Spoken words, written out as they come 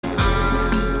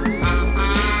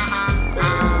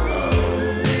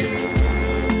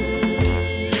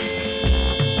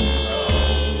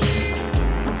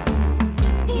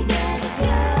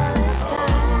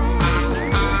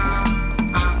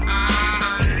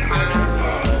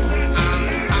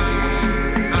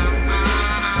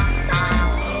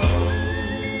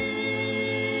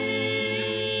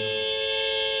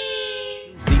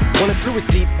to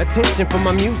receive attention from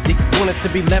my music. Wanted to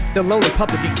be left alone in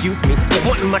public, excuse me. For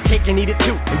wanting my cake and eat it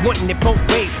too, and wanting it both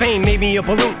ways. Fame made me a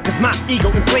balloon, cause my ego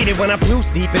inflated when I flew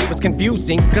see. But it was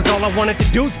confusing, cause all I wanted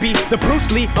to do was be the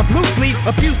Bruce Lee of loose leaf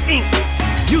abused ink.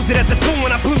 Use it as a tool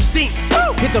when I blew steam.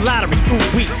 Woo! Hit the lottery,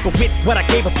 ooh wee. But with what I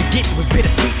gave up to get, it was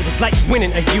bittersweet. It was like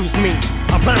winning a used me.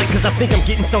 Ironic, cause I think I'm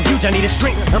getting so huge I need a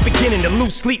shrink. I'm beginning to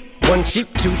lose sleep. One sheep,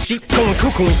 two sheep, going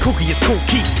cuckoo and kooky is cool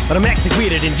key. But I'm actually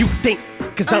weirder than you think,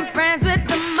 cause I'm friends with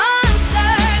the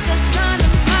monster that's under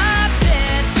my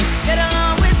bed. Get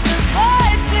along with the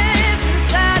voices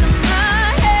inside of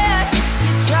my head.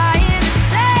 You're trying to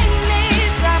save me,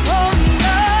 stop holding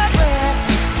your breath.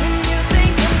 And you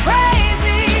think I'm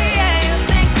crazy, yeah, you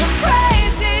think I'm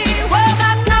crazy. Well,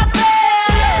 that's not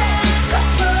fair.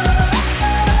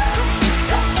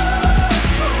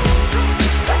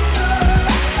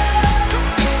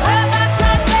 Well, that's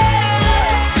not fair.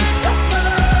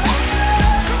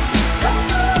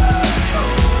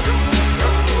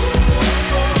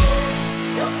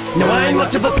 No, I ain't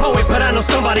much of a poet, but I know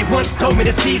somebody once told me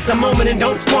to seize the moment and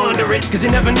don't squander it. Cause you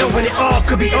never know when it all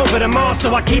could be over tomorrow,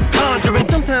 so I keep conjuring.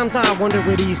 Sometimes I wonder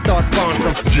where these thoughts spawn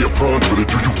from. Yeah, ponder it,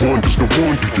 do you wonder? No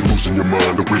wonder you're losing your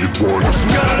mind the way it wanders.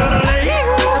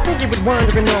 I think you would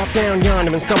wandering off down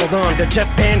yonder and stumbled on to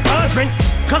Jeff Van Vondren.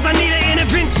 Cause I need an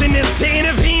interventionist to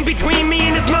intervene between me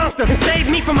and this monster and save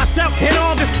me from myself and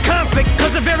all this conflict.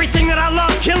 Cause of everything that I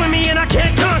love killing me and I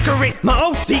can't conquer it. My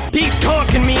OCD's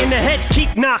talking me in the head,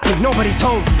 keep knocking. Nobody's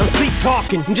home, I'm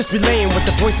sleepwalking. I'm just relaying what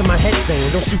the voice in my head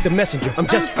saying. Don't shoot the messenger, I'm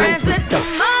just friends with the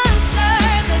monster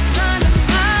that's under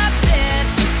my bed.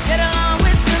 Get along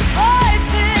with the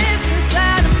voices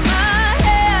inside of my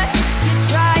head. You're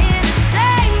trying to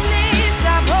save me,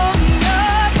 stop holding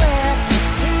your breath.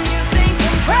 And you think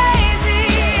I'm crazy,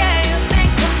 yeah, you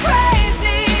think I'm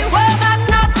crazy. Well, that's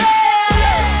not fair.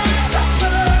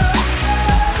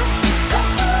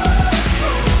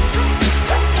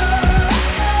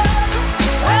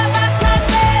 Well, that's not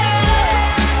fair.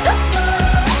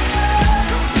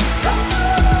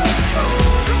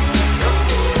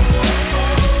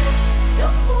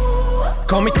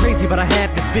 Call me crazy, but I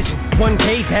had this vision. One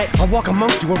day that I'll walk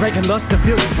amongst you, a regular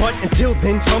civilian. But until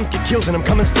then, drums get killed and I'm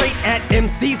coming straight at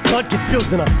MC's blood gets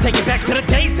spilled. And I'll take it back to the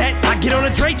days that I get on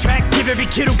a Dre track. Give every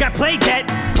kid who got played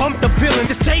that. Pump the villain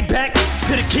to say back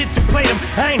to the kids who played him.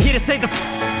 I ain't here to say the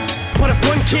but if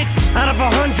one kid out of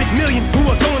 100 million who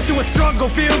are going through a struggle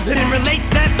feels it and relates,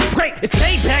 that's great. It's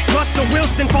payback. Russell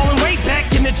Wilson falling way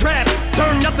back in the draft.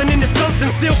 Turn nothing into something,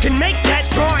 still can make that.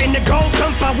 Straw in the gold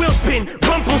jump, I will spin.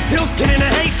 Rumpelstiltskin in a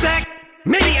haystack.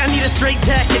 Maybe I need a straight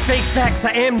jacket, face facts.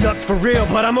 I am nuts for real,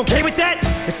 but I'm okay with that.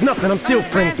 It's nothing, I'm still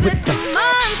friends with the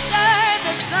monster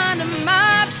that's under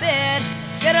my bed.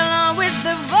 Get along with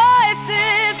the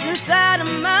voices inside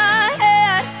of my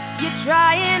head. You're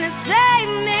trying to save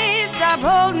me, stop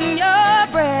holding your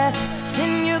breath.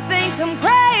 And you think I'm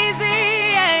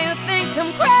crazy, yeah, you think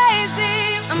I'm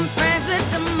crazy. I'm friends with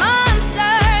the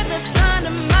monster that's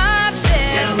under my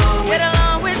bed. Get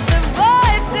along with the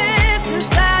voices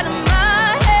inside of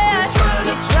my head.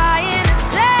 You're trying to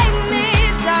save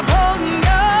me, stop holding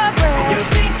your breath.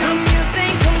 And you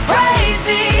think I'm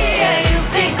crazy, yeah, you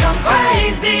think I'm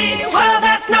crazy. Well,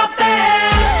 that's not fair.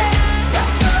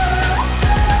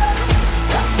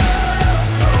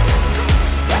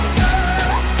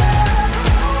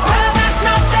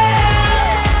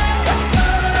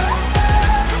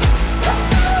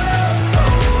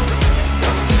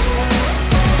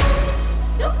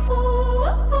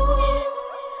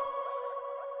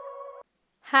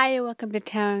 Hi, welcome to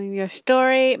Telling Your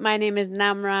Story. My name is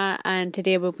Namra and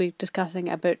today we'll be discussing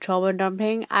about trauma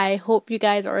dumping. I hope you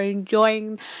guys are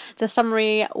enjoying the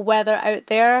summery weather out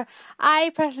there.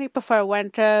 I personally prefer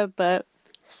winter, but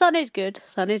sun is good.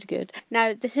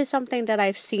 Now, this is something that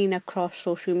I've seen across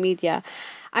social media.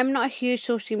 I'm not a huge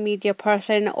social media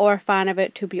person or fan of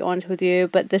it, to be honest with you,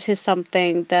 but this is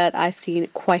something that I've seen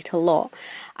quite a lot.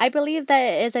 I believe that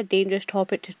it is a dangerous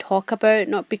topic to talk about,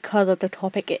 not because of the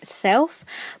topic itself,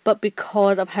 but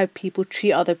because of how people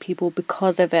treat other people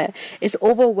because of it. It's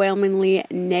overwhelmingly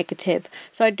negative.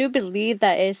 So I do believe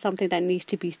that it is something that needs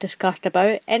to be discussed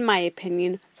about, in my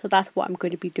opinion, so that's what I'm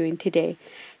going to be doing today.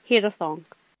 Here's a song.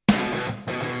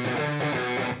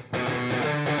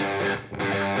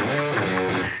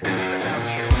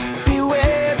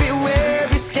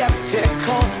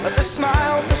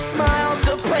 The smiles,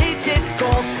 the plated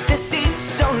gold. Deceit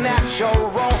so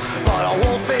natural, but a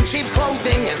wolf in cheap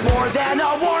clothing is more than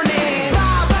a warning.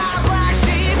 Blah, blah, black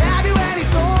sheep, have you any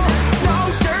soul?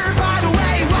 No, sir, by the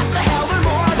way, what the hell are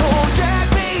mortals? Jack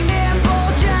me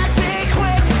nimble, Jack me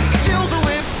quick, Jill's a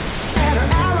whip, and her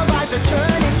alibis are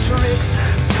turning tricks.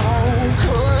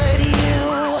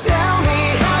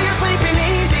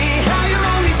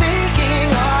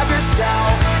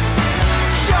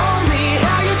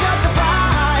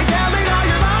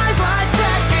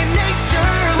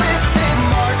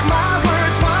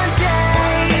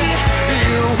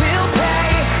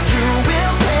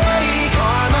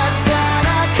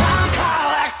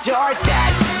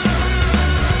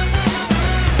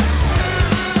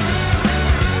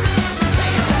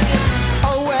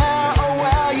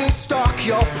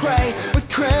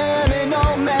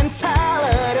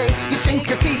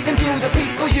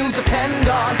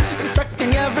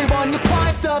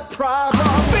 problem.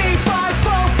 B5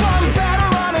 from better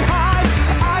running high.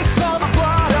 I smell the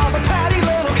blood of a petty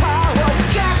little coward.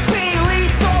 Jack B.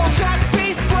 lethal, Jack B.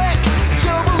 slick.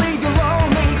 You'll believe you're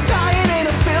lonely, dying in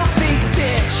a filthy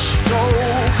ditch. So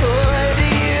could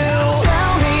you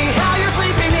tell me how you're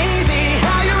sleeping easy,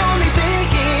 how you're only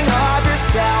thinking of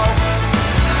yourself?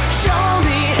 Show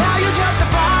me how you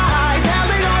justify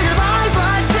telling all your lies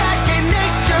like second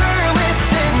nature.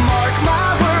 Listen, mark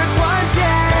my words, one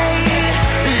day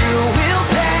you will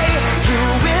pay, you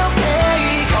will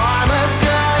pay. Karma's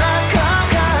gonna come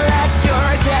collect your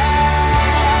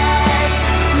debts.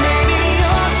 Maybe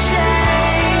you'll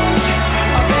change,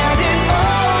 abandon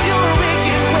all your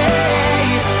wicked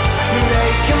ways,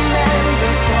 make amends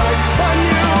and start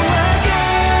anew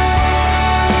again.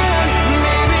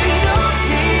 Maybe you'll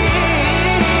see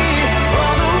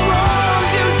all the wrongs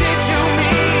you did to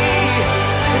me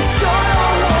and start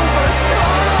all over,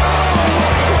 start all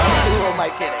over. Who am I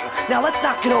kidding? Now let's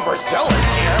not get overzealous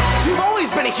here. You've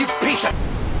always been a huge piece of.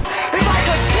 If I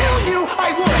could kill you,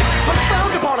 I would. I'm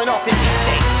frowned upon in all 50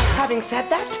 states. Having said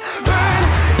that, burn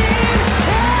in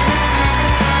hell.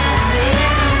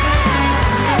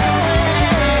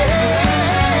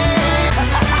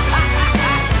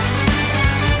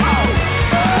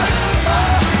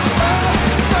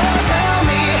 So tell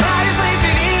me how you're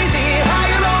sleeping easy, how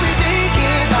you're only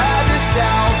thinking of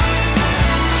yourself.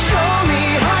 Show me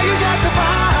how you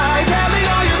justify telling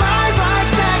all your lies like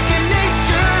second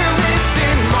nature.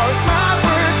 Listen, mark my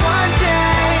words, one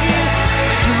day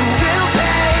you will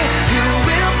pay, you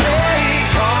will pay.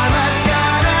 Karma's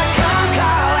gonna come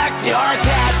collect your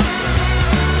debt.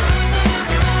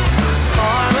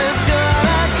 Karma's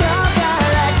gonna come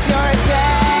collect your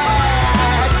debt.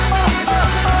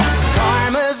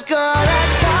 Karma's gonna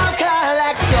come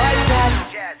collect your debt.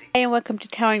 Hey, and welcome to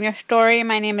Telling Your Story.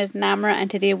 My name is Namra, and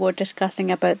today we're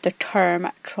discussing about the term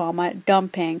trauma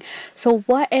dumping. So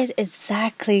what is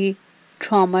exactly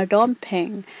trauma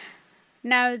dumping?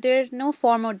 Now, there's no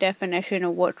formal definition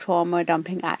of what trauma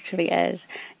dumping actually is.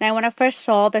 Now, when I first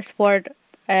saw this word,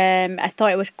 I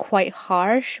thought it was quite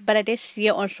harsh, but I did see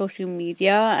it on social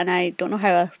media, and I don't know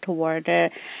how else to word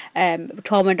it.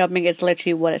 Trauma dumping is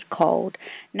literally what it's called.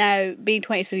 Now, being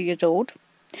 23 years old,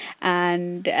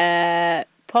 and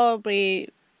probably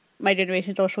my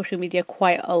generation's on social media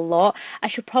quite a lot, I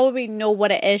should probably know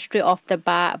what it is straight off the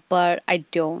bat, but I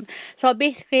don't. So I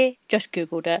basically just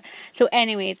googled it. So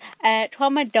anyways,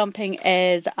 trauma dumping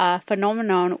is a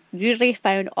phenomenon usually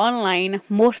found online,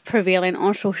 most prevalent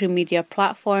on social media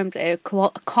platforms. It is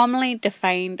commonly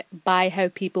defined by how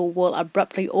people will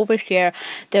abruptly overshare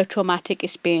their traumatic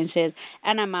experiences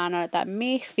in a manner that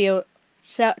may feel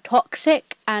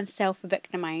toxic and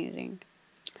self-victimizing.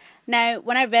 Now,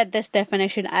 when I read this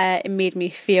definition, it made me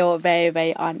feel very,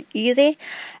 very uneasy,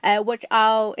 which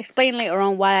I'll explain later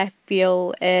on why I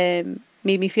feel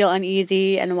made me feel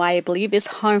uneasy and why I believe it's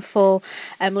harmful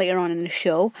later on in the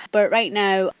show. But right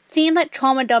now, it seems like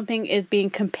trauma dumping is being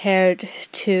compared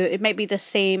to, it might be the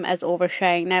same as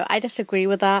oversharing. Now, I disagree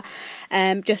with that,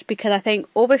 just because I think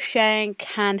oversharing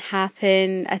can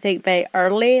happen, I think, very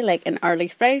early, like in early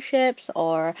friendships,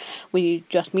 or when you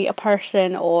just meet a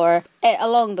person, or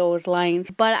along those lines.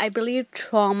 But I believe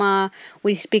trauma,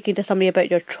 when you're speaking to somebody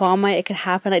about your trauma, it can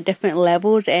happen at different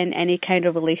levels in any kind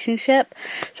of relationship.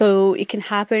 So it can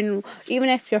happen even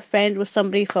if you're friends with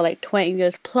somebody for like 20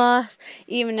 years plus,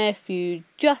 even if you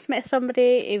just met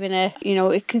somebody, even if, you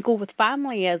know, it can go with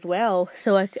family as well.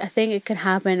 So I think it can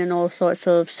happen in all sorts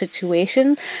of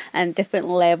situations and different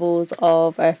levels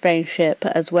of friendship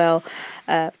as well.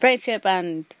 Friendship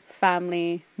and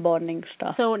family bonding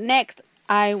stuff. So next,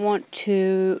 I want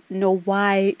to know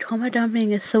why trauma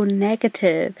dumping is so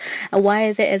negative and why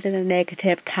is it in a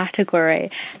negative category.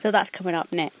 So that's coming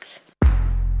up next.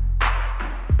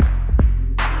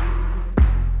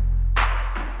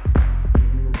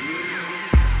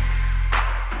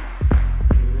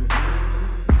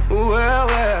 Well,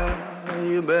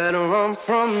 you better run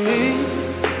from me.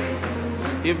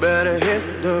 You better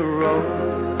hit the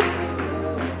road.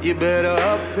 You better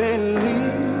up and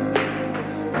leave.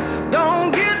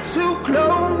 Don't get too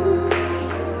close,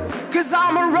 'cause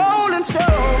I'm a rolling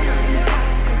stone,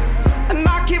 and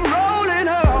I keep rolling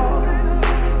up.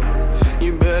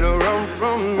 You better run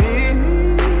from me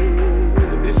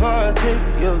before I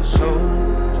take your soul.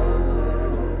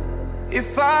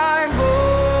 If I go,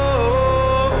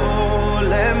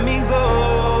 let me go.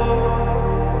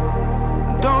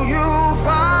 Don't you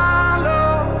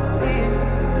follow me,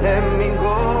 let me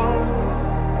go.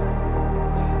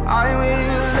 I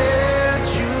will let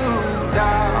you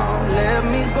down, let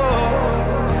me go.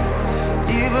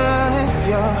 Even if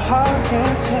your heart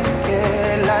can't take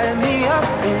it, light me up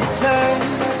in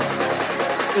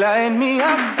flames, light me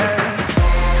up and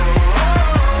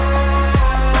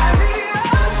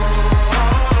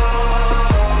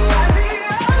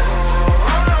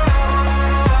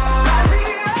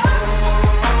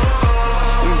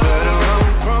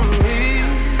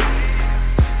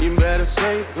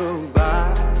say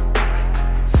goodbye.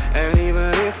 And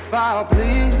even if I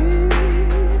bleed,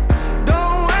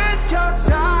 don't waste your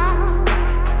time,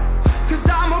 'cause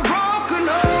I'm a broken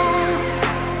home.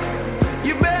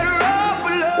 You better run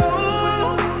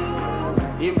alone.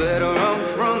 You better run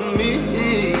from me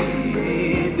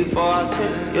before I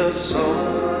take your soul.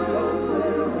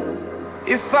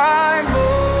 If I go,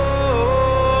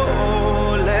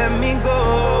 let me go.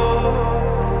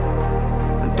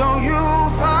 Don't you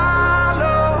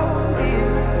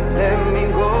let me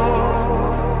go.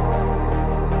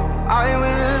 I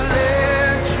will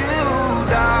let you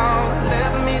down.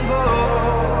 Let me go.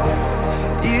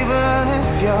 Even if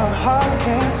your heart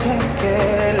can't take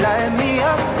it, light me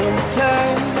up in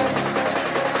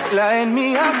flames, light me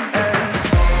up and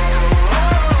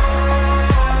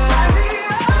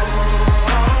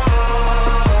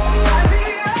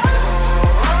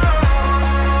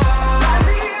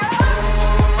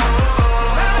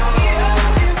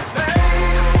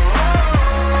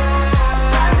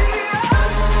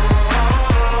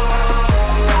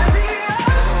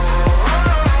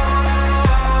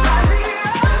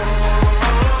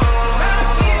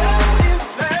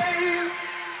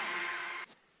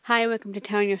Hi, welcome to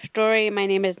Telling Your Story. My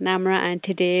name is Namra and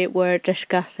today we're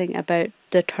discussing about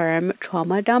the term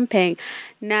trauma dumping.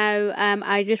 Now,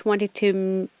 I just wanted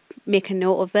to make a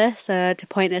note of this to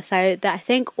point this out, that I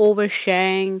think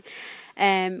oversharing,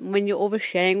 when you're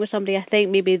oversharing with somebody, I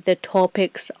think maybe the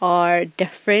topics are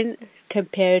different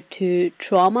compared to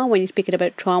trauma. When you're speaking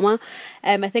about trauma,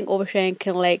 I think oversharing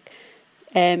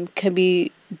can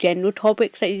be general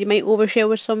topics that you might overshare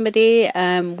with somebody,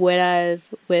 whereas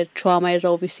with trauma is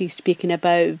obviously speaking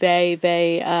about very,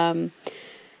 very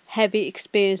heavy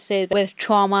experiences. With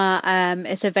trauma,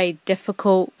 it's a very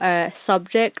difficult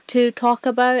subject to talk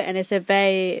about, and it's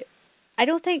I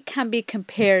don't think can be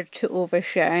compared to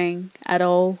oversharing at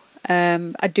all.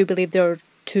 I do believe they're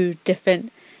two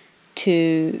different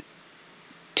to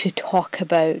talk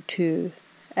about, to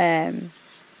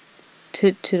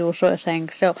those sort of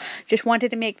things. So just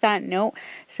wanted to make that note.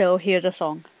 So here's a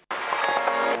song.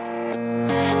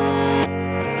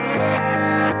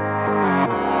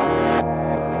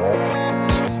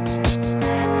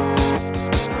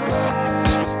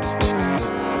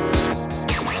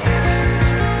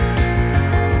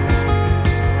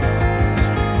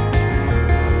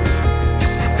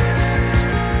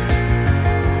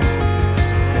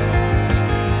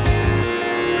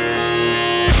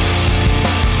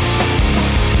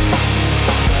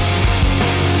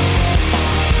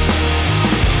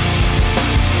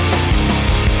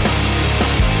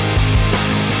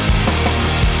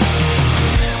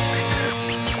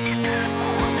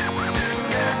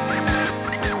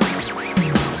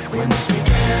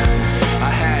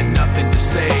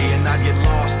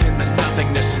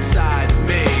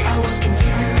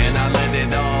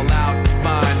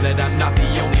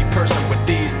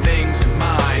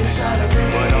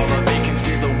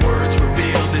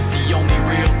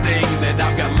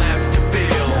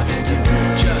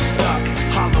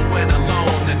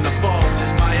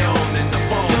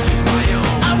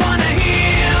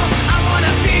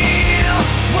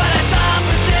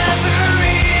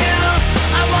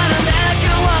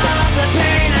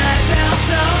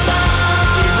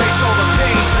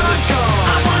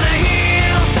 I wanna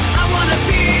heal, I wanna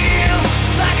feel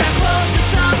like I'm close to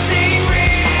something.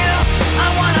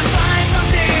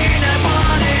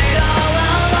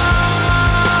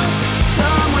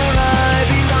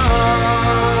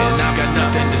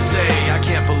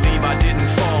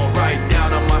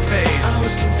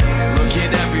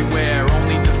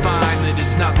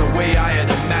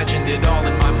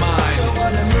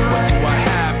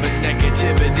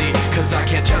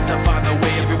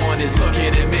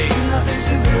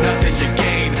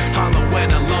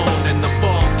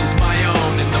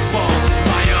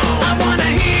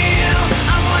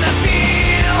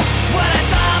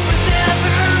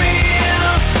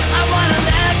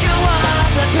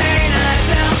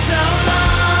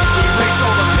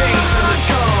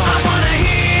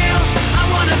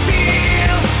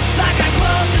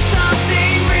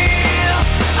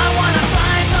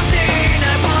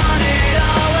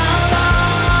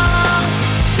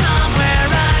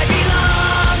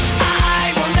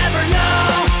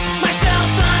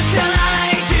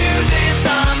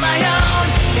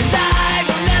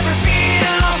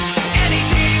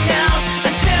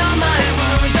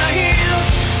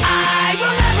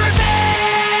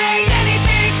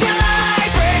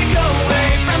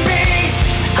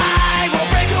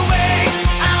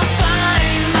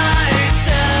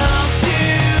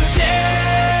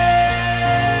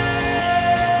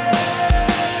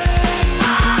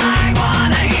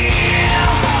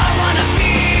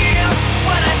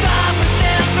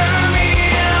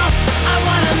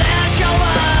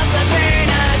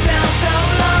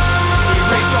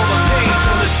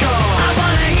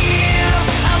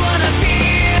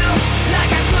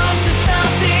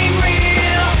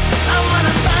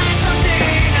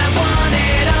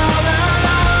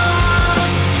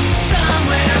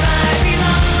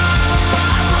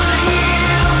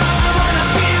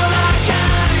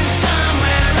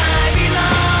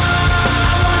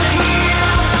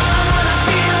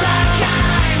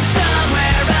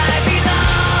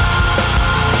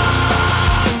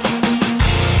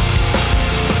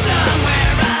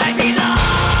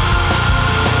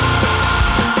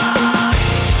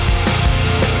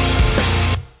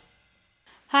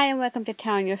 welcome to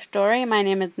Telling Your Story. My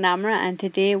name is Namra, and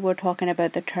today we're talking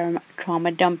about the term trauma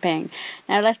dumping.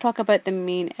 Now let's talk about the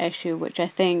main issue, which I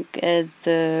think is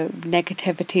the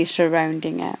negativity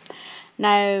surrounding it.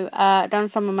 Now, I've done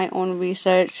some of my own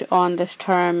research on this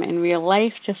term in real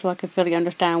life, just so I could fully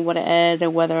understand what it is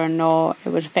and whether or not it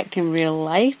was affecting real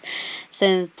life,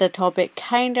 since the topic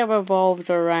kind of revolves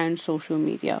around social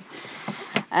media.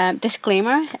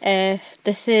 Disclaimer,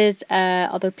 this is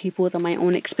other people's and my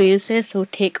own experiences, so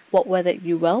take what with it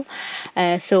you will.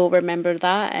 So remember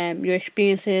that your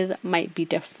experiences might be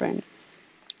different.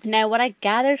 Now, what I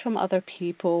gathered from other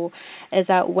people is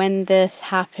that when this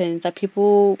happens, that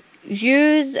people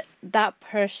use that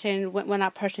person, when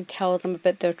that person tells them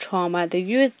about their trauma, they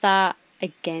use that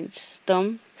against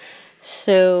them.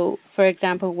 So, for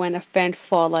example, when a friend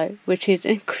falls out, which is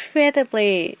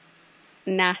incredibly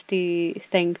nasty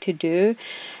thing to do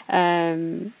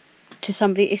to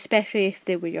somebody, especially if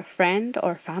they were your friend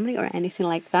or family or anything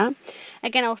like that.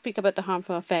 Again, I'll speak about the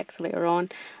harmful effects later on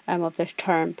of this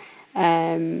term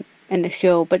in the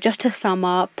show, but just to sum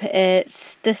up,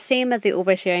 it's the same as the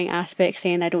oversharing aspect,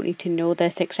 saying I don't need to know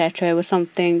this, etc. It was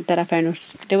something that I found,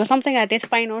 there was something I did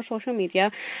find on social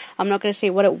media. I'm not going to say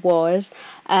what it was,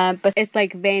 but it's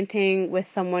like venting with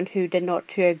someone who did not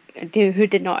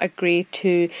agree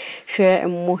to share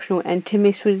emotional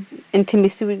intimacy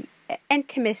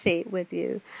with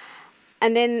you.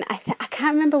 And then I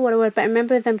can't remember what it was, but I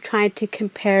remember them trying to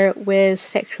compare it with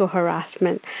sexual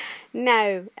harassment.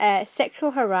 Now,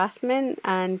 sexual harassment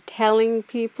and telling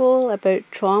people about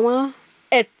trauma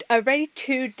are very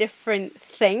two different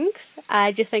things.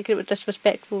 I just think it was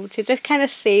disrespectful to just kind of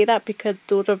say that, because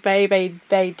those are very, very,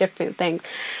 very different things.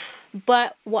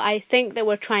 But what I think that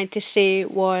we're trying to say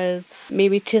was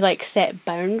maybe to like set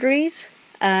boundaries,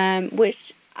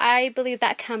 which I believe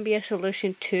that can be a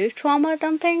solution to trauma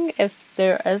dumping, if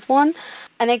there is one.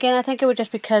 And again, I think it was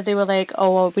just because they were like,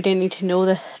 oh, well, we didn't need to know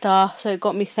this stuff. So it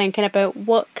got me thinking about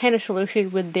what kind of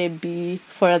solution would there be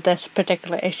for this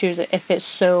particular issue if it's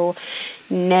so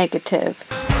negative.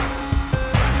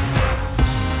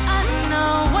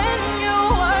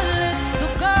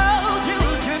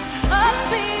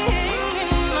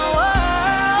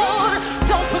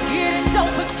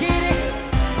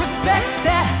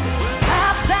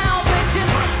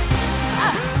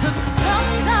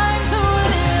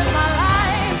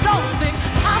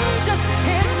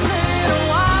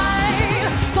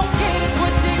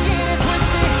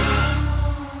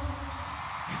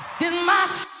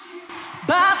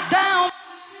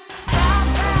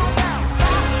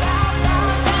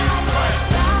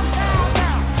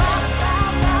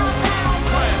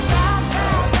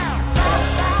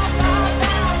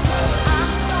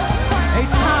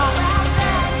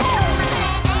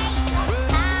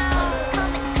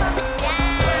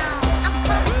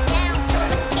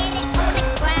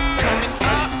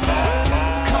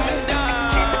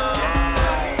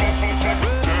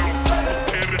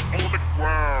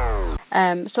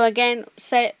 So again,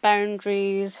 set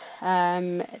boundaries,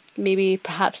 maybe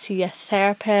perhaps see a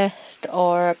therapist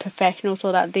or a professional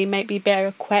so that they might be better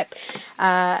equipped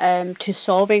to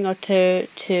solving or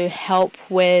to help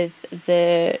with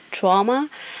the trauma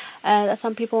that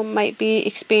some people might be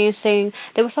experiencing.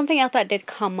 There was something else that did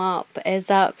come up, is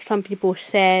that some people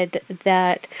said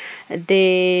that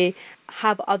they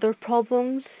have other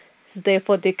problems, so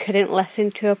therefore they couldn't listen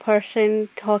to a person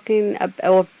talking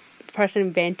or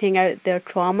person venting out their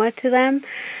trauma to them.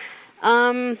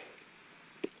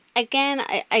 Again,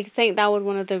 I think that was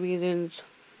one of the reasons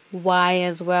why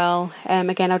as well.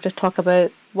 Again, I'll just talk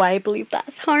about why I believe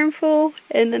that's harmful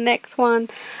in the next one,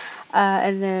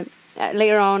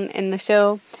 later on in the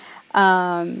show.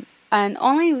 And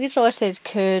online resources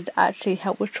could actually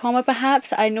help with trauma,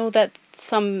 perhaps. I know that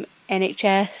some the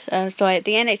NHS,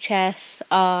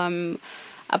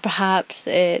 perhaps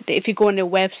if you go on their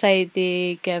website,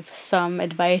 they give some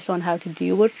advice on how to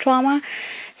deal with trauma.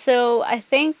 So I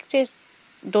think just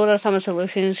those are some of the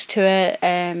solutions to it,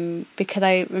 because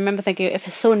I remember thinking, if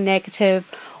it's so negative,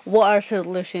 what are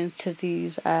solutions to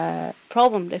these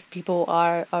problems if people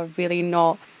are really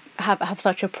not have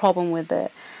such a problem with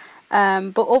it.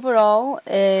 But overall,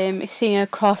 seeing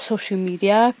across social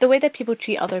media, the way that people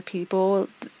treat other people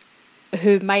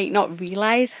who might not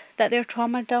realise that they're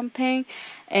trauma dumping,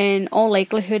 in all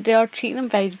likelihood they are treating them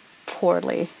very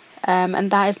poorly.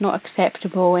 And that is not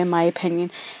acceptable in my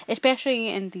opinion, especially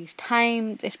in these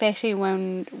times, especially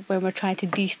when we're trying to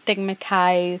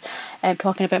destigmatise and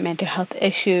talking about mental health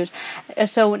issues.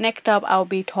 So next up, I'll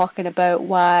be talking about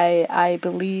why I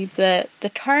believe that the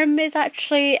term is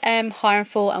actually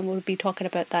harmful, and we'll be talking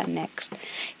about that next.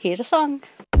 Here's a song.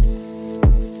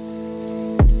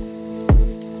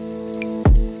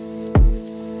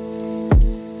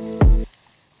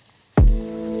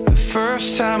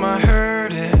 first time I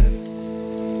heard it,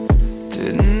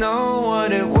 didn't know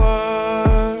what it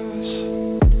was.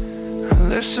 I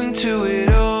listened to it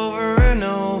over and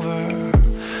over,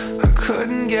 I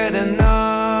couldn't get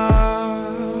enough.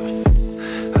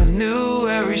 I knew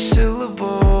every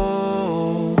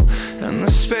syllable and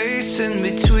the space in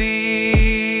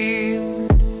between,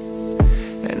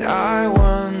 and I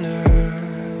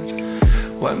wondered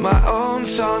what my own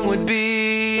song would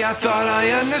be. I thought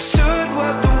I understood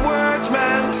what the words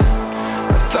meant,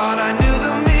 I thought I knew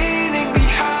the meaning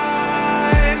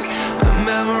behind. I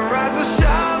memorized the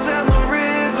sounds and the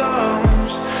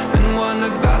rhythms, and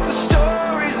wondered about the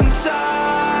stories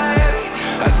inside.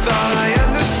 I thought I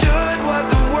understood what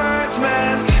the words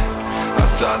meant, I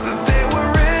thought that they were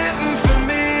written for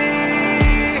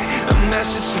me. A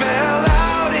message spelled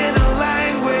out in a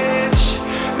language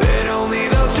that only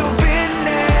those who've been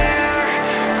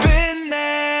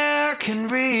there can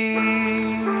read.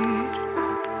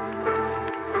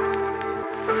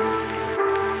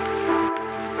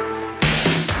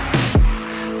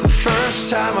 The first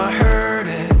time I heard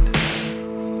it,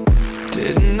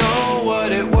 didn't know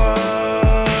what it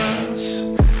was.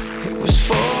 It was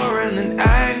foreign and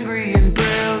angry and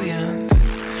brilliant,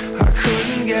 I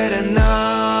couldn't get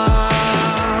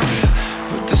enough.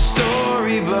 But the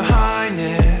story behind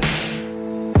it,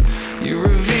 you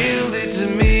revealed it to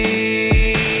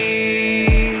me,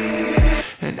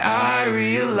 and I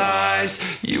realized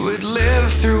you had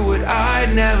lived through what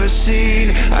I'd never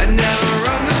seen. I never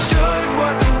understood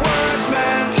what the words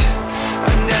meant,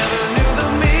 I never knew the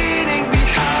meaning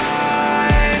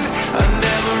behind. I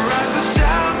memorized the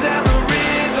sounds and the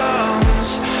rhythms,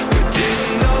 but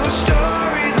didn't know the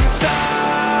stories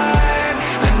inside.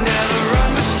 I never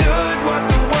understood what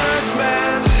the words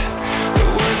meant, the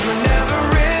words were never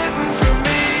written for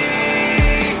me.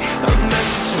 A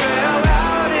message spelled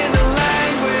out in a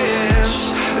language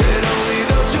that only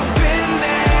those who've been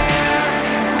there can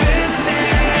read.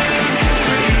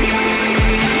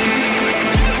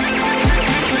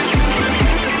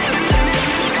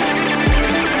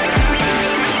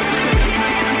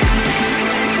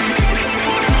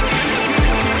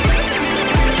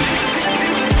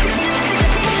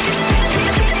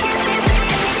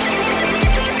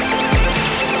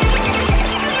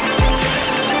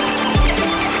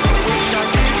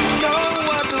 Know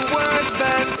what the words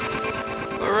meant,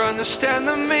 or understand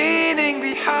the meaning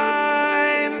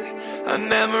behind. I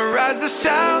memorized the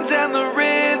sounds and the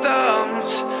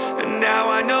rhythms, and now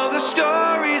I know the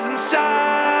stories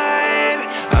inside.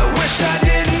 I wish I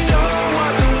didn't know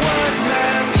what the words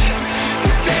meant,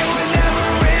 that they were never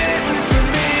written for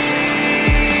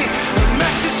me. A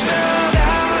message spelled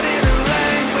out in a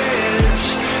language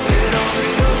that only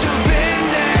those who've been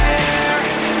there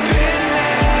can read.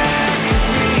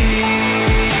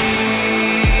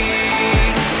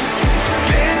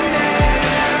 Been there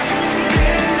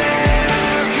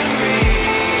can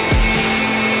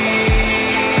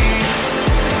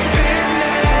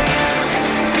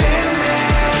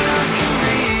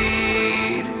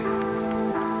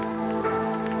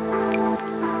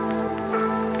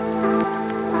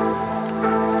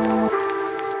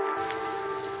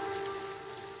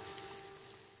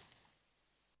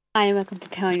Hi and welcome to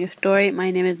Telling Your Story.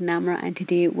 My name is Namra and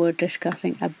today we're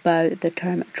discussing about the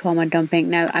term trauma dumping.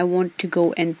 Now I want to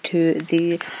go into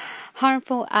the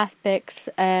harmful aspects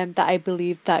that I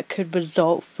believe that could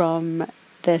result from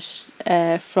this,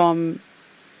 from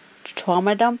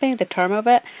trauma dumping, the term of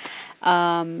it.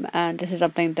 And this is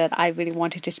something that I really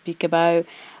wanted to speak about,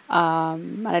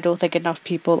 and I don't think enough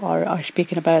people are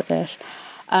speaking about this.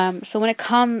 So when it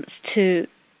comes to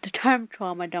the term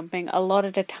trauma dumping, a lot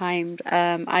of the times,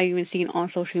 I even seen on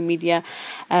social media,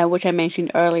 which I mentioned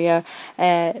earlier,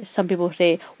 some people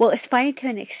say, well, it's fine to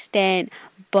an extent,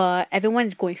 but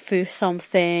everyone's going through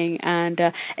something,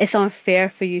 and it's unfair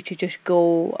for you to just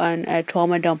go and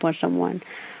trauma dump on someone.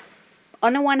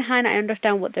 On the one hand, I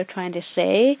understand what they're trying to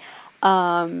say,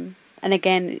 and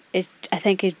again, I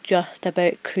think it's just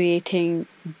about creating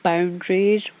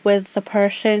boundaries with the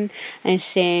person and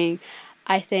saying,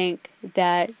 I think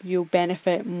that you'll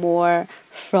benefit more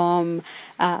from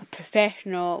a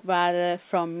professional rather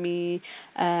from me,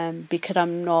 because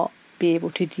I'm not be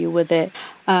able to deal with it.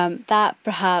 That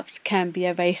perhaps can be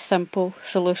a very simple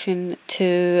solution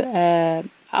to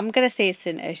I'm going to say it's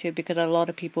an issue because a lot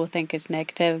of people think it's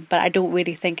negative, but I don't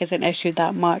really think it's an issue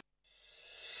that much.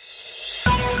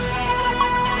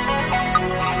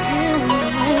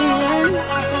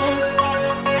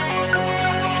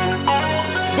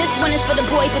 One is for the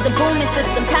boys with the booming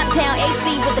system. Top town AC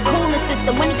with the coolest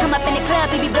system. When he come up in the club,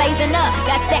 he be blazing up.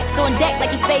 Got stacks on deck like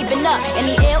he's saving up. And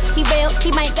he ill, he real,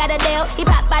 he might got a deal. He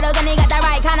pop bottles and he got the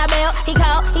right kind of bill. He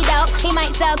cold, he dope, he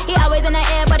might suck. He always in the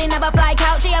air, but he never fly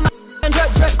couch. He a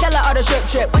drip, drip, tell her all the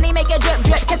drip. When he make a drip,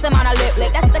 drip, kiss him on a lip.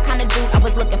 That's the kind of dude I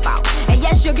was looking for. And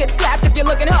yes, you'll get slapped if you're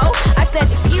looking hoe. I said,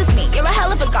 excuse me, you're a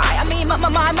hell of a guy. I mean, my,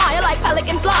 you're like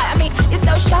pelican fly. I mean, you're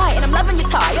so shy, and I'm loving your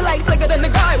tie. You're like slicker than the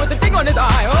guy with the thing on his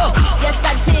eye. Oh. Yes,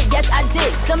 I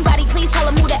did. Somebody please tell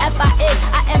him who the F I is.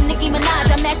 I am Nicki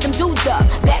Minaj, I mack them dudes up.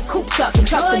 Back coops up and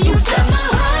truck the dudes up. My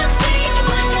heart beat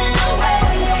running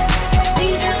away.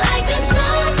 Beating like a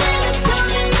drum and it's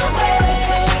coming your way.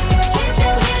 Can't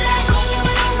you hear that boom,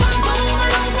 boom, boom, boom,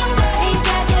 boom, boom, boom? He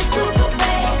got that super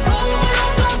bass. Boom, boom,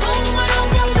 boom, boom, boom,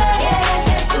 boom, boom. Yeah, that's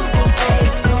that super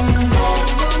bass. Boom, boom,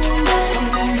 boom, boom, boom,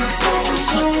 boom, boom.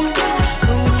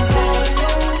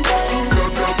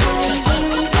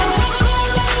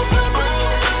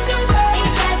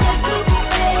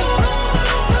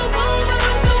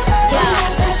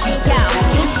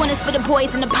 For the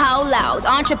boys and the polos,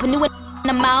 entrepreneur and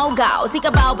the mogos. He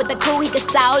can roll with the cool, he can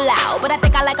so loud. But I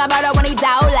think I like him better when he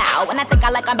down loud. And I think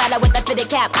I like him better with the fitted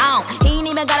cap on. He ain't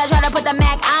even gotta try to put the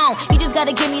Mac on. He just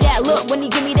gotta give me that look. When he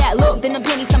give me that look, then the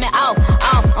penny's coming off.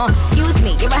 Excuse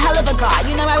me, you're a hell of a guy.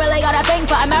 You know I really got a thing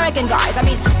for American guys. I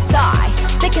mean, sigh,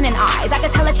 sickening eyes. I can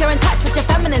tell that you're in touch with your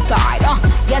feminine side.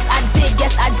 Yes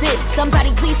I did.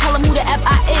 Somebody please tell him who the F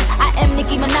I is. I am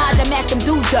Nicki Minaj, I mack them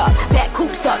dudes up. Back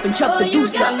coops up and chuck the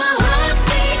dudes up. My heart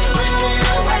beat running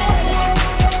away.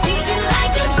 Beating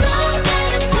like a drum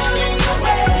and it's coming your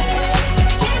way.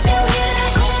 Can't you hear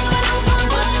that boom, boom, boom,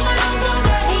 boom, boom,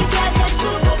 boom? He got that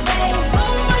super bass.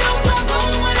 Boom, boom, boom,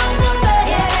 boom, boom, boom, boom.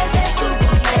 Yeah, that's that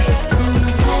super bass. Boom,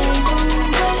 boom,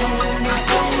 boom,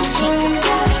 boom, boom,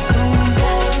 boom.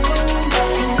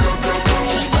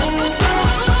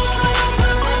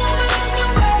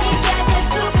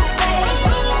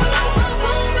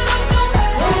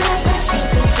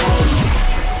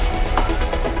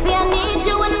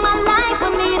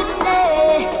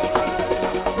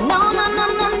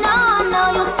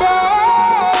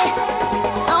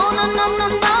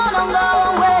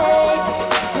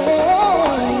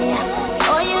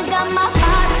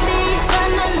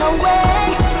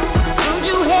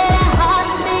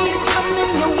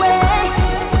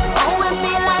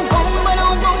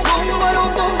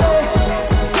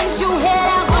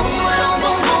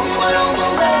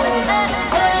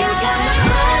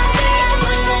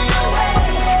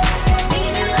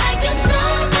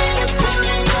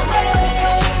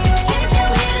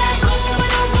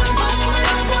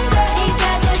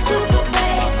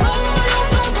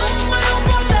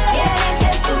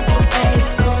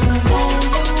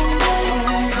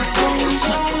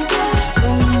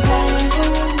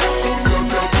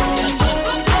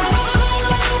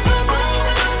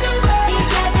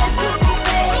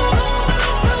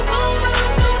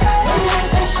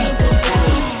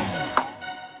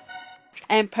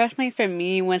 And personally for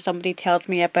me, when somebody tells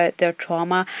me about their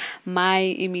trauma, my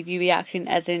immediate reaction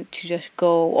isn't to just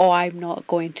go, oh, I'm not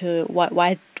going to,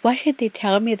 why should they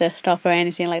tell me this stuff or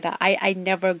anything like that. I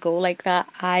never go like that.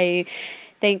 I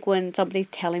think when somebody's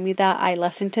telling me that, I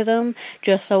listen to them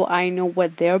just so I know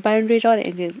what their boundaries are,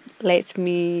 and it lets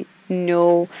me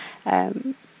know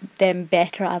them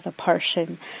better as a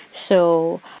person.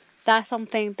 So that's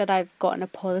something that I've gotten a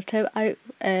positive out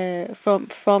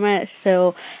from it.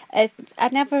 So I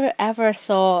never ever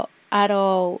thought at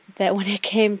all that when it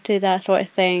came to that sort of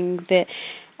thing that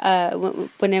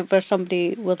whenever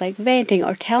somebody was like venting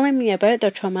or telling me about their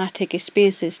traumatic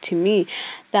experiences to me,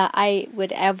 that I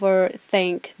would ever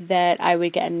think that I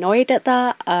would get annoyed at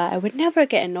that. I would never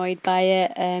get annoyed by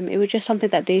it. It was just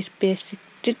something that they basically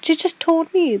just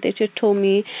told me. They just told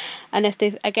me, and if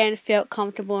they again felt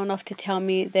comfortable enough to tell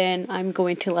me, then I'm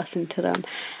going to listen to them.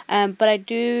 But I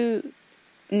do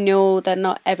know that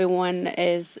not everyone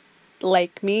is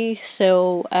like me.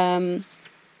 So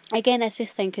again, I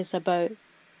just think it's about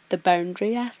the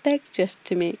boundary aspect, just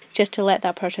to let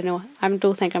that person know I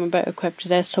don't think I'm about equipped to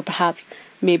this. So perhaps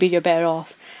maybe you're better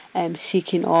off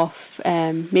seeking off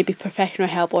maybe professional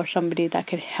help or somebody that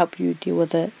could help you deal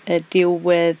with it, deal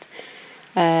with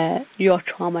your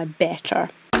trauma better.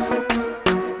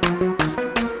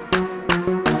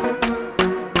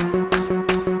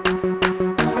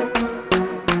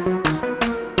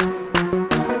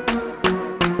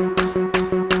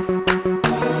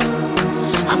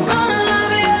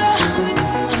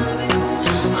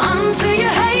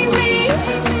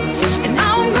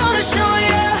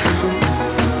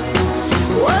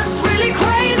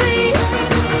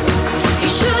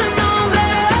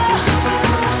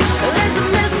 Let's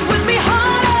mess with me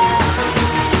harder.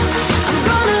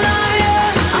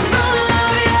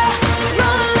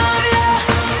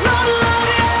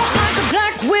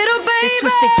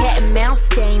 Twisted cat and mouse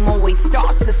game always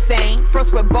starts the same.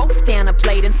 First we're both down a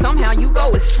plate and somehow you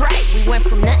go astray. We went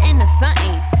from nothing to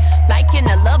something, like in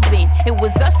a loving. It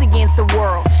was us against the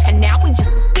world, and now we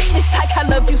just, it's like I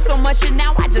loved you so much and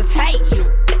now I just hate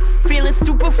you. Feeling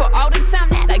stupid for all the time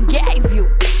that I gave you.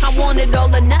 I wanted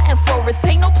all or nothing for us,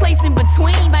 ain't no place in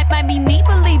between. Might be me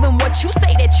believing what you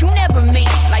say that you never mean.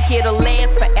 Like it'll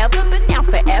last forever, but now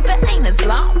forever ain't as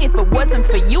long. If it wasn't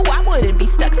for you, I wouldn't be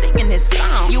stuck singing this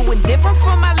song. You were different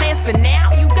from my last, but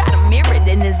now you got a mirror.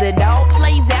 And as it all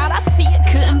plays out, I see it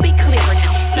couldn't be clearer.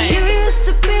 Now sing. You used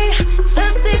to be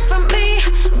thirsty for me,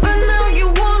 but now you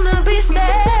wanna be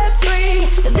set free.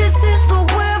 This is the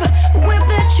web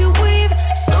that you weave.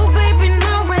 So baby,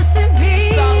 now rest in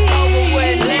peace. It's all over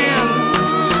with now.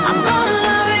 I'm gonna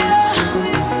love you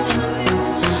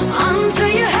until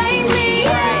you hate me.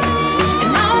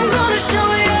 And now I'm gonna show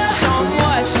you. Show 'em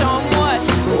what, show 'em what.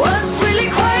 What's really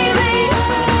crazy?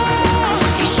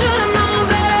 You should've known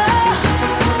better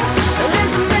than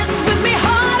to mess with me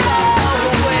harder.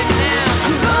 Over with now.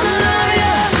 I'm gonna love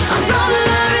you. I'm gonna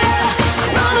love you.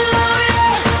 I'm gonna love you.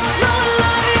 Gonna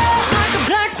love you like a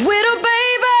black widow,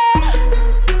 baby.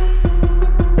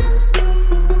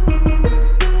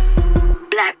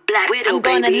 Black widow, I'm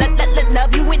gonna baby.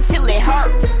 love you until it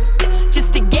hurts.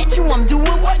 Just to get you, I'm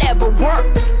doing whatever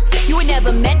works. You ain't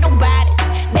never met nobody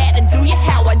that'll do you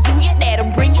how I do you,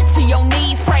 that'll bring you to your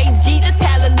knees. Praise Jesus,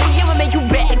 hallelujah, and make you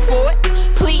beg for it,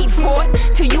 plead for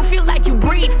it, till you feel like you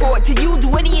breathe for it, till you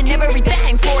do any and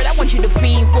everything for it. I want you to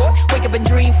fiend for it, wake up and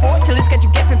dream for it, till it's got you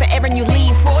guessing forever and you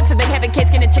lean for it, till they have a case,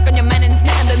 get a check on your mind and it's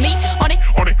nothing but me on it.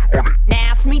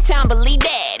 Now it's me time, believe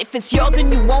that. If it's yours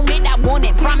and you want it, I want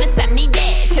it. Promise I need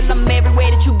that. Till I'm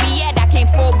everywhere that you be at, I can't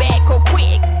fall back or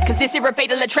quick. Cause this is a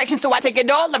fatal attraction, so I take it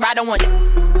all or I don't want it.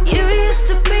 You used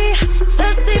to be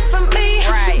thirsty for me,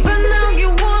 Right. but now you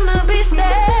wanna be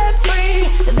set free.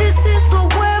 This is the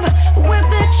web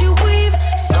that you weave.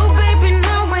 So baby,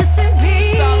 now rest in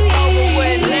peace. It's all over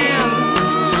with now.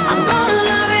 I'm gonna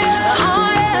love you, oh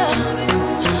yeah,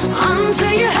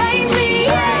 until you hate me.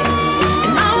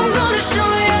 And now I'm gonna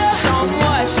show you. Show 'em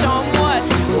what, show 'em what.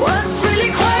 What's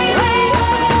really crazy?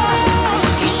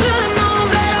 You should've known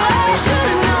better. You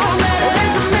should've known better than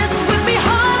to mess with me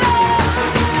harder.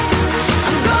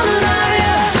 I'm gonna love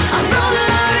you. I'm gonna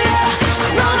love you.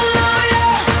 I'm gonna love you.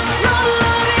 Gonna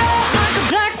love you like a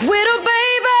black widow,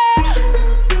 baby.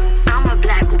 I'm a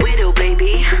black widow,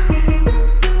 baby.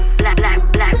 Black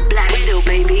widow,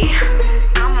 baby.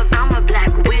 I'm a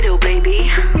black widow, baby.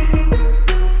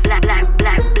 Black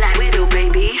widow,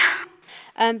 baby.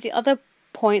 The other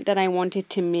point that I wanted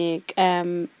to make,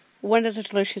 one of the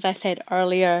solutions I said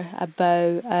earlier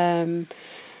about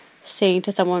saying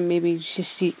to someone maybe you should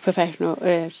seek professional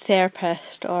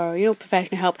therapist or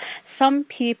professional help. Some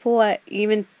people,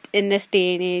 even in this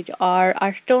day and age,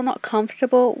 are still not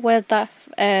comfortable with that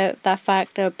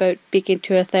fact about speaking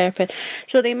to a therapist.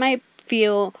 So they might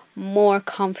feel more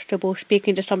comfortable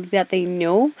speaking to somebody that they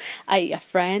know, a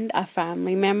friend, a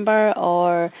family member,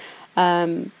 or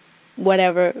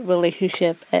whatever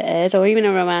relationship it is, or even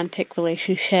a romantic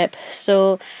relationship.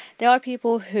 So there are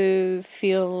people who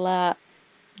feel that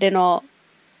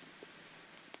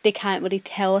they can't really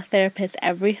tell a therapist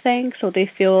everything, so they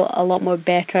feel a lot more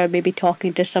better maybe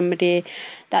talking to somebody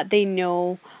that they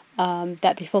know,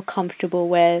 that they feel comfortable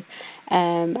with,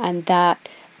 and that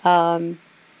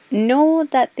know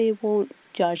that they won't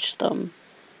judge them.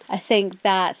 I think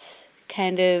that's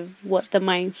kind of what the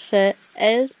mindset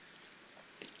is.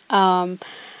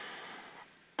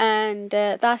 And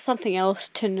that's something else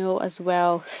to know as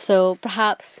well. So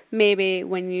perhaps maybe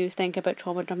when you think about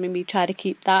trauma dumping, maybe try to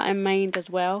keep that in mind as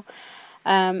well.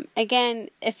 Again,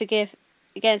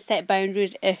 set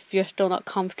boundaries if you're still not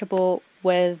comfortable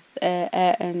with it,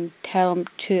 and tell them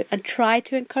to, and try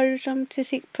to encourage them to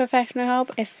seek professional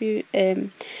help if you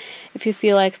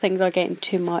feel like things are getting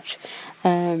too much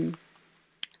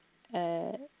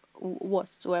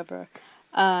whatsoever.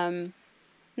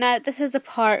 Now this is the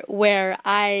part where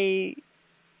I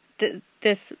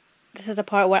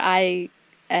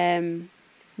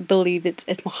believe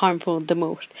it's harmful the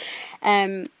most.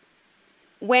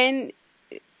 When,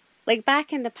 like,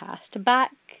 back in the past,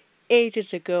 back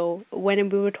ages ago, when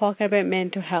we were talking about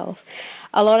mental health,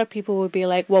 a lot of people would be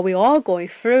like, well, we're all going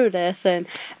through this, and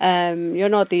you're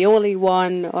not the only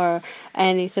one, or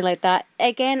anything like that.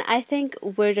 Again, I think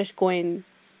we're just going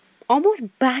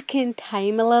almost back in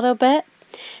time a little bit.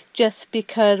 just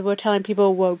because we're telling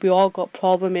people, well, we all got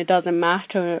problem, it doesn't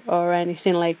matter or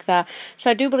anything like that. So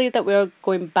I do believe that we're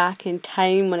going back in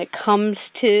time when it comes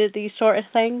to these sort of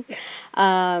things,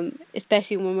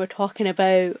 especially when we're talking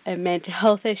about mental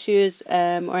health issues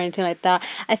or anything like that.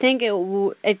 I think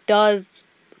it does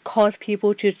cause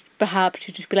people to perhaps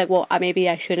to just be like, well, maybe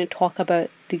I shouldn't talk about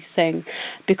these things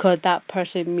because that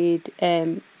person made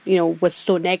was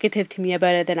so negative to me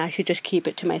about it, then I should just keep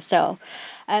it to myself.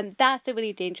 That's the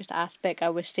really dangerous aspect, I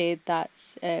would say, that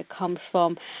comes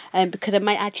from, because it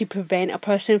might actually prevent a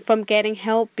person from getting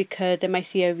help, because they might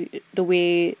see the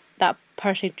way that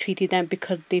person treated them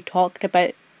because they talked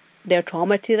about their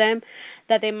trauma to them,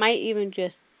 that they might even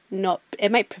just it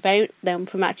might prevent them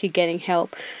from actually getting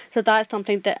help. So that's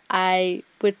something that I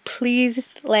would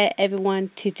please let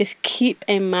everyone to just keep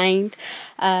in mind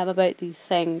about these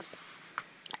things.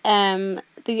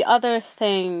 The other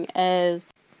thing is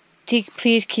to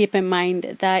please keep in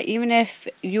mind that even if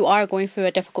you are going through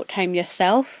a difficult time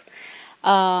yourself,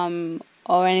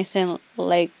 or anything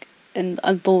like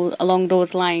along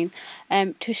those lines,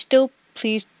 to still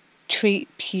please treat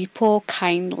people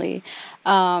kindly.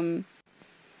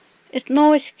 It's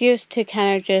no excuse to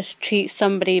kind of just treat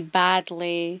somebody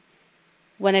badly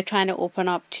when they're trying to open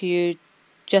up to you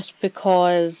just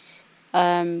because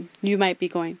you might be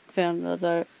going through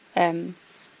another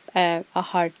a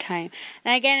hard time.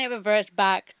 And again, it reverts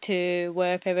back to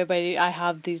where if everyone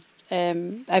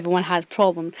has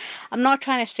problems. I'm not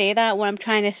trying to say that. What I'm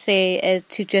trying to say is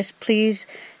to just please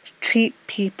treat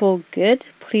people good.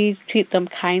 Please treat them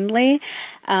kindly.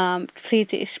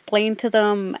 Please explain to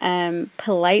them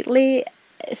politely,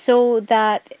 so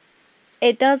that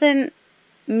it doesn't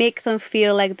make them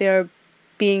feel like they're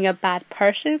being a bad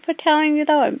person for telling you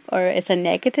that, or it's a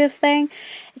negative thing.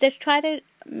 Just try to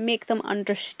make them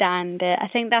understand it. I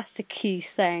think that's the key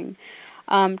thing.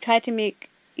 Try to make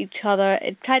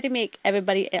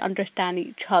everybody understand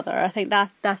each other. I think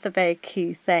that's a very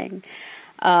key thing.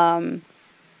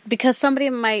 Because somebody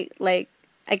might,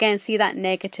 again, see that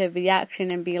negative reaction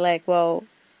and be like, well,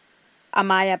 am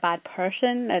I a bad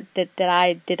person? Did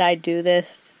I do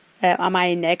this? Am I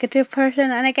a negative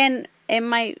person? And again, it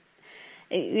might,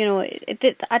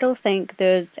 I don't think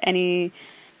there's any.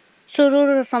 So those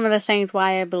are some of the things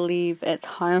why I believe it's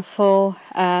harmful.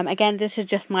 Again, this is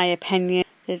just my opinion.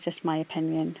 It's just my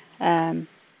opinion.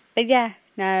 But yeah,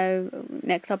 now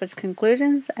next up is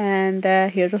conclusions, and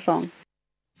here's a song.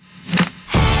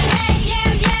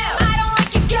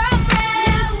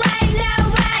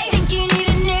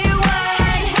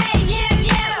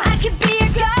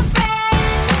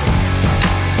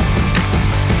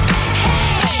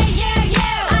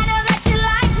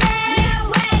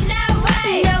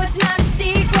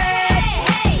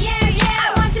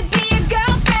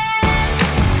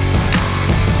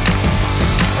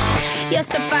 You're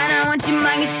so fine, I want you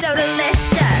mine, you're so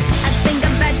delicious. I think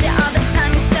about you all the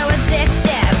time, you're so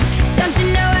addictive. Don't you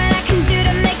know what I can do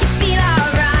to make you feel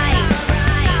alright?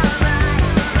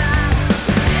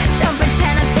 Don't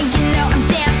pretend I think you know I'm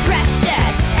damn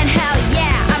precious. And hell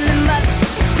yeah, I'm the mother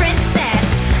princess.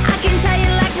 I can tell you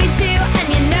like me too, and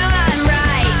you know I'm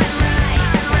right.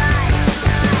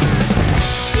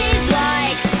 She's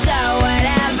like, so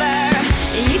whatever,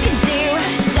 you could do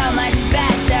so much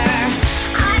better.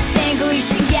 We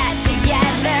should get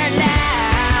together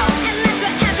now.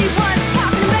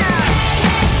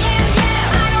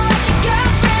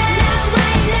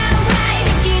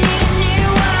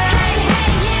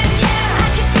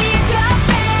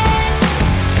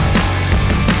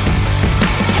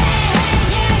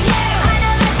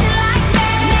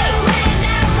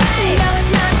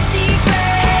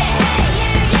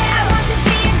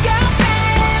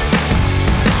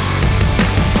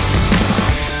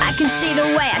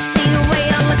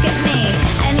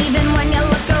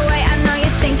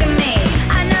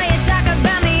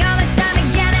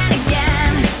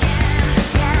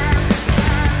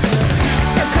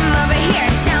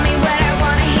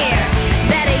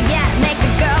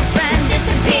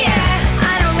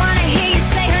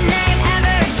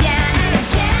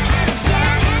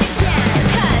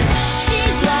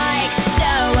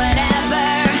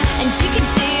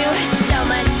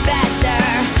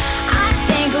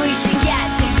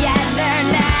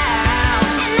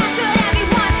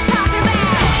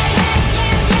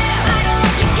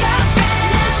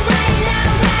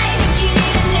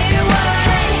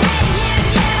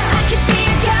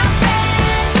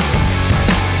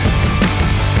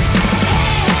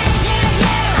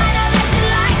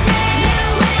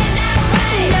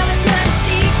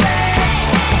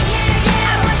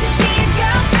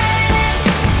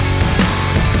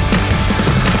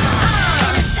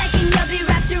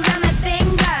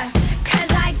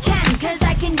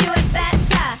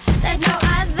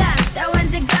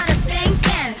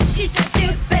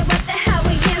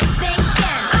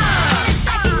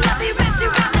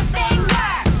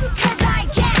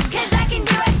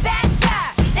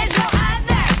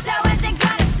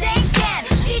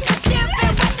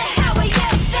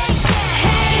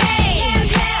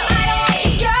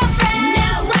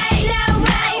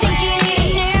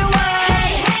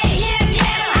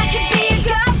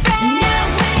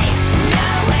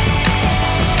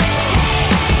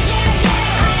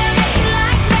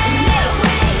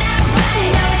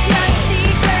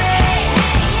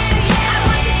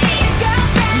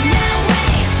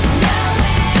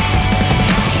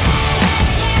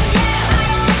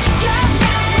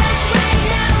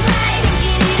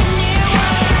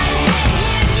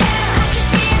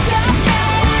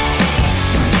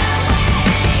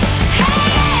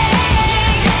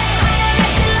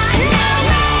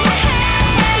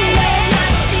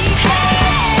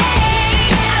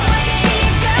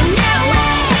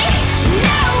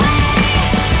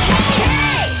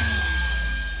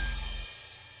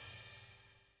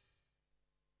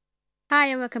 Hi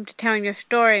and welcome to Telling Your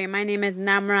Story. My name is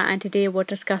Namra and today we're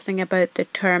discussing about the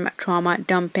term trauma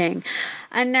dumping.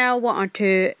 And now we're on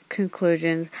to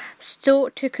conclusions. So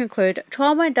to conclude,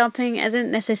 trauma dumping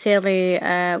isn't necessarily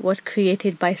was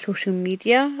created by social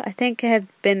media. I think it has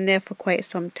been there for quite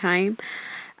some time.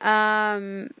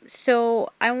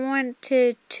 So I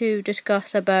wanted to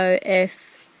discuss about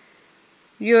if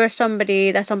you're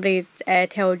somebody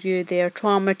tells you their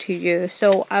trauma to you.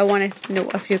 So I want to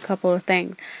note a few couple of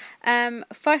things.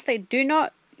 Firstly, do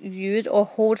not use or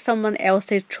hold someone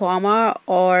else's trauma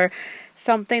or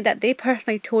something that they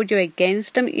personally told you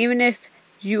against them, even if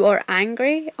you are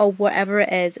angry or whatever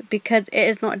it is, because it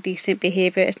is not decent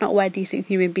behaviour. It's not what a decent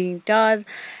human being does,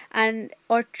 and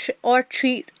or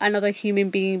treat another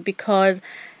human being, because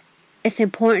it's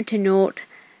important to note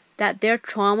that their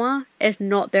trauma is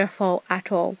not their fault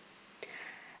at all.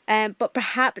 But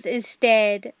perhaps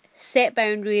instead set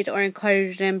boundaries or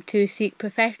encourage them to seek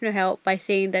professional help by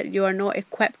saying that you are not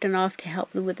equipped enough to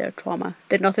help them with their trauma.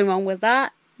 There's nothing wrong with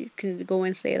that. You can go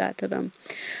and say that to them.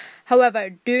 However,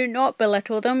 do not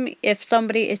belittle them if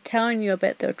somebody is telling you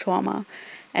about their trauma.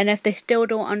 And if they still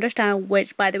don't understand,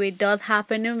 which by the way does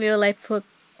happen in real life for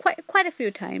quite a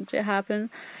few times it happens,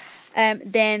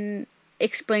 then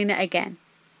explain it again.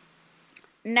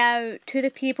 Now, to the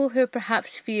people who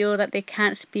perhaps feel that they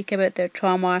can't speak about their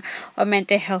trauma or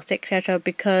mental health, etc.,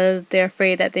 because they're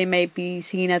afraid that they might be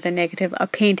seen as a negative or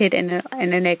painted in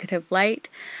a negative light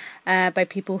by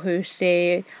people who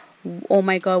say, "Oh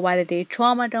my God, why did they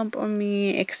trauma dump on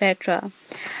me?" etc.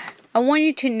 I want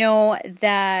you to know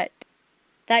that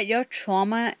your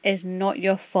trauma is not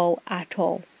your fault at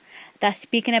all. That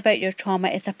speaking about your trauma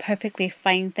is a perfectly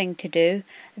fine thing to do.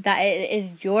 That it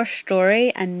is your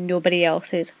story and nobody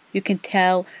else's. You can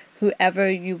tell whoever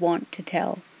you want to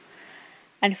tell.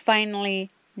 And finally,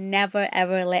 never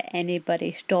ever let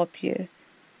anybody stop you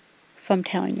from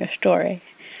telling your story.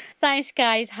 Thanks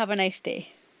guys, have a nice day.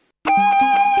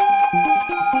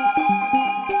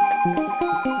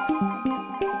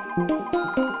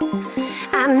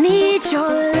 I need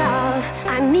your love,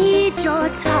 I need your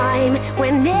time.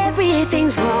 When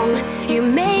everything's wrong, you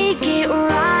make it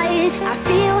right. I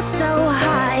feel so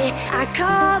high, I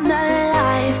come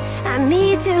alive. I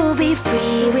need to be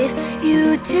free with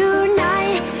you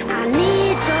tonight. I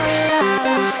need your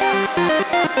love.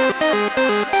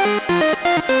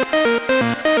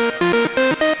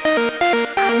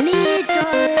 I need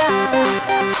your love.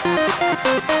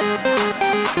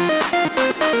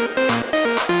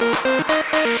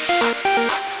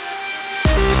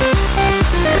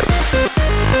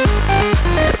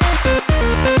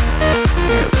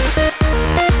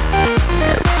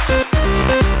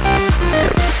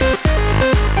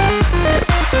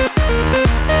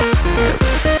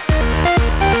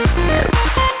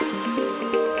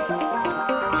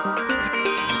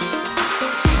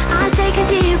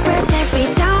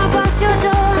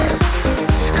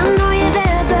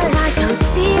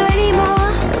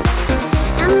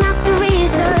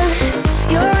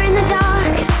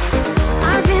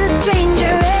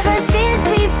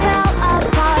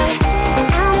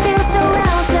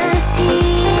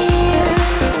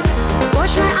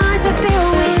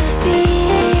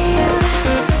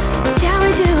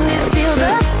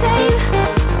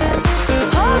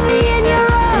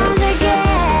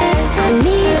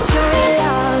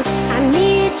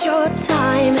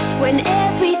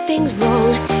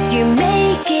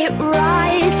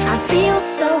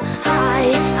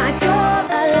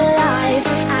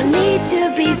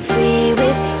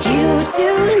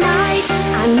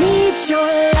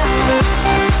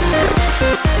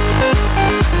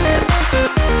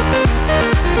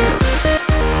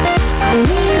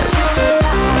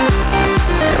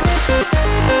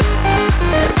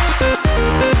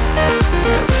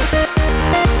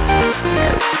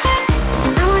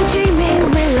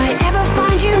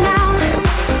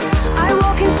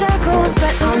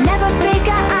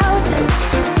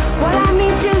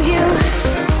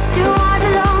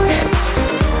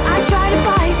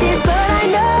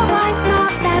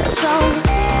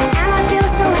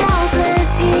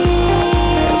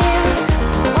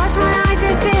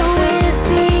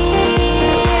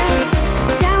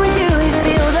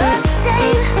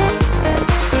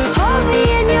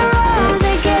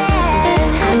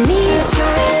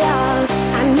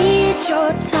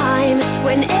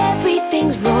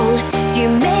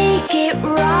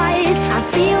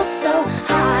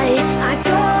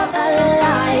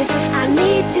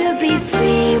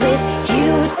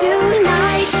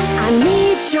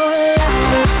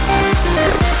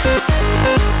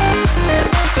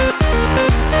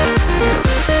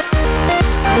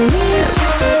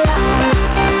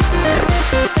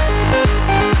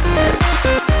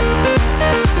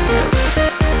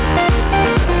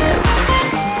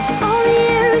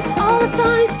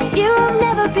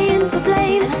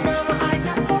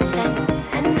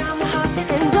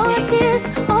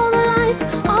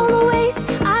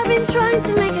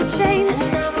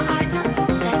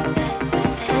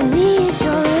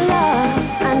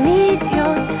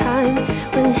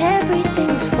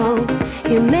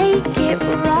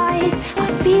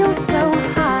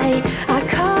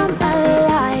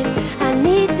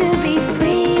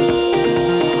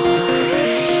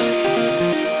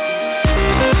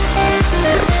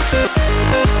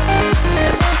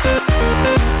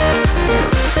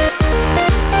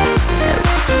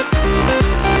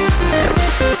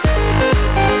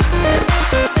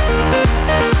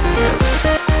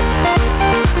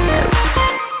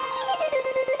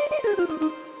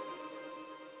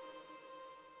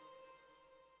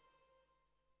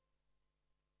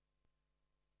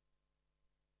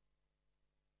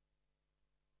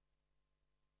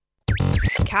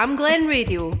 Cam Glen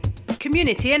Radio.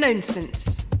 Community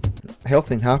announcements.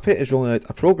 Healthy and Happy is rolling out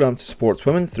a programme to support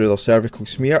women through their cervical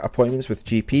smear appointments with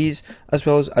GPs, as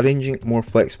well as arranging more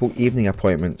flexible evening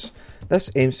appointments. This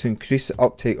aims to increase the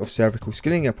uptake of cervical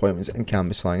screening appointments in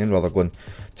Cambuslang and Rutherglen.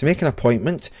 To make an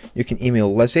appointment, you can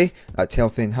email Lizzie at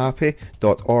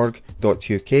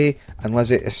healthyandhappy.org.uk, and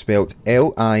Lizzie is spelled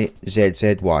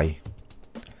Lizzy.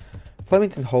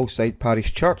 Flemington Hallside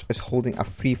Parish Church is holding a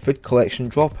free food collection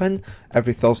drop-in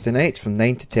every Thursday night from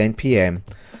 9 to 10 p.m.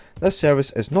 This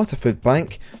service is not a food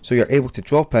bank, so you're able to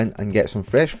drop in and get some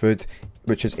fresh food,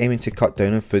 which is aiming to cut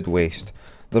down on food waste.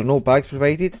 There are no bags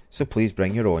provided, so please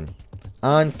bring your own.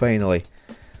 And finally,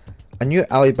 a new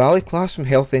Ali Ballet class from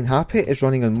Healthy and Happy is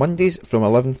running on Mondays from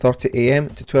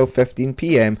 11:30am to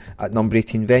 12:15pm at number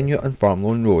 18 venue on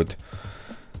Farmlone Road.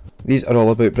 These are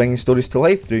all about bringing stories to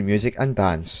life through music and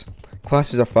dance.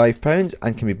 Classes are £5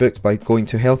 and can be booked by going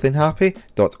to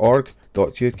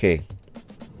healthyandhappy.org.uk.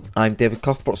 I'm David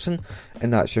Cuthbertson,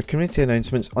 and that's your community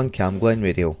announcements on Cam Glen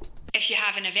Radio. If you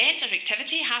have an event or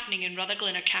activity happening in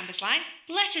Rutherglen or Cambuslang,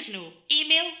 let us know.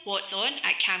 Email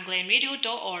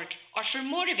whatson@camglenradio.org, or for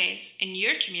more events in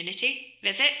your community,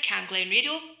 visit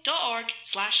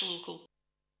camglenradio.org/local.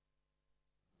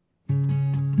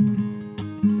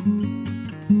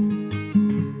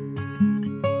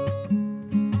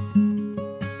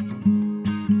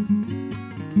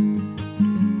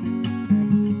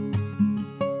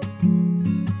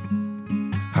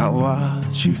 I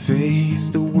watch you face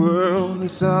the world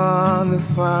that's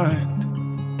undefined,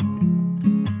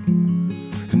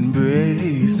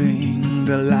 embracing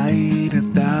the light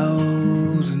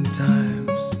 1,000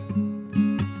 times.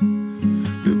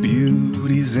 The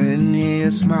beauty's in your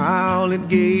smile that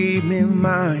gave me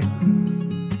mine,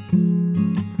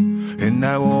 and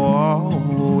I will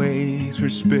always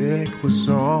respect what's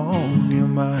on your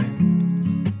mind.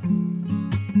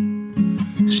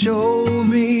 Show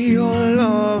me your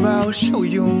love, I'll show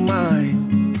you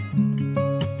mine.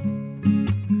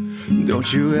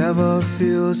 Don't you ever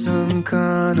feel some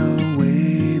kind of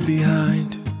way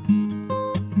behind.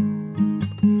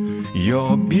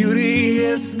 Your beauty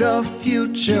is the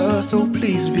future, so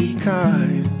please be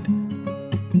kind.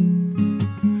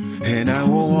 And I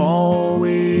will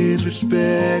always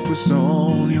respect what's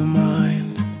on your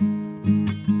mind.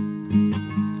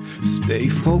 Stay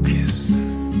focused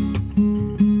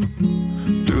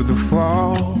through the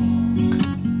fog,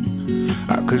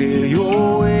 I'll clear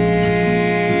your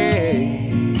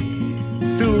way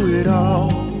through it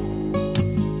all.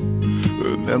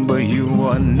 Remember, you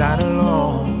are not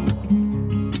alone,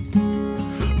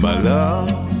 my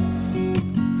love.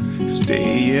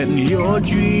 Stay in your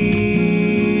dreams,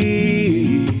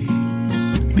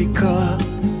 because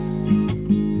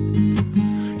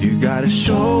you gotta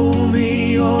show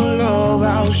me your love,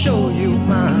 I'll show you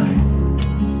mine.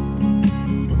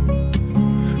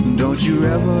 Don't you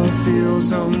ever feel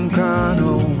some kind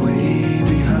of way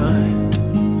behind.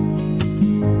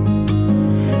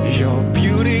 Your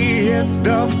beauty is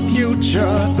the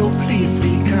future, so please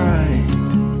be kind.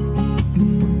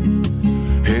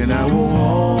 And I will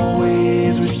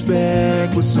always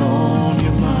respect what's on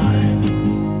your mind.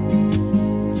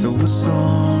 So what's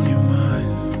on your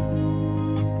mind?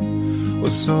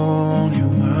 What's on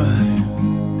your mind?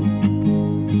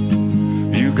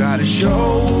 You gotta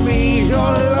show me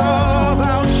your love,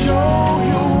 I'll show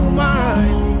you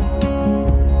mine.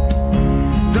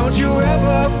 Don't you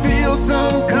ever feel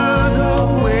some kind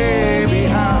of way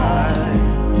behind.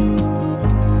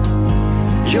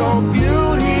 Your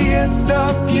beauty is the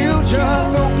future,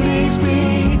 so please be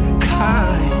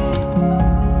kind.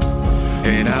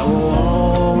 And I will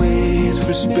always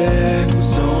respect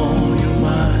what's on your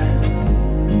mind.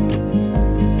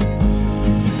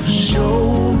 Show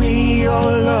me your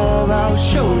love, I'll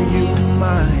show you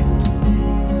mine.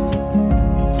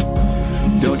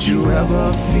 Don't you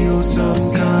ever feel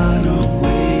some kind of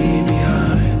way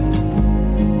behind.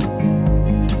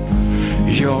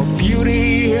 Your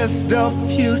beauty is the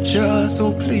future,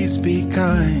 so please be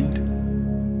kind.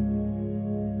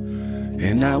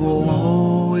 And I will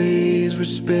always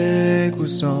respect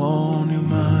what's on your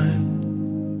mind.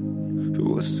 So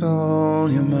what's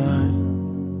on your mind?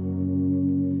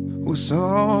 What's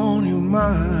on your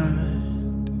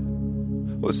mind?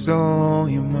 What's on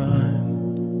your mind?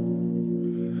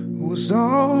 What's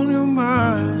on your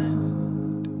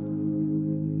mind?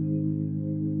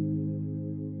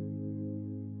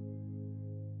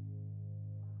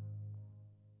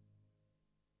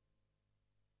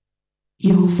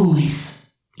 Your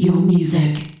voice, your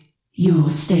music,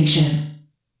 your station.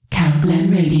 Cam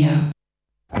Glen Radio.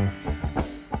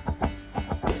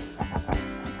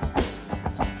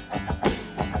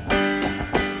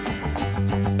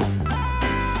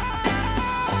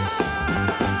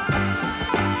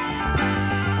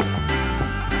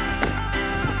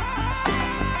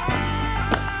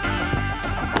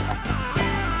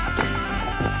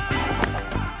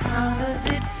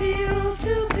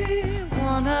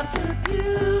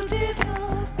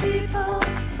 beautiful people.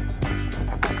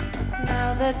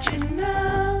 Now that you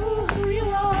know who you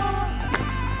are,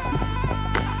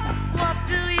 what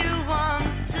do you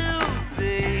want to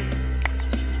be?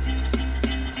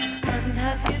 And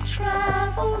have you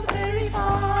traveled very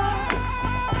far?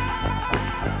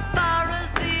 Far as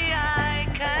the eye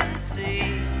can see.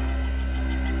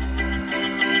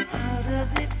 How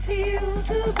does it feel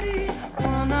to be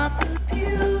one of the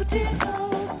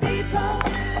beautiful people?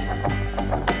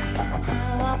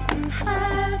 How often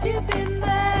have you been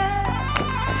there?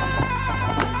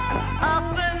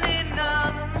 Often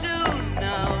enough to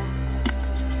know.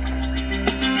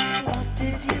 What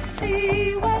did you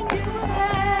see when you were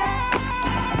there?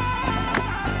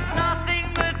 Nothing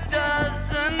that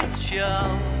doesn't show.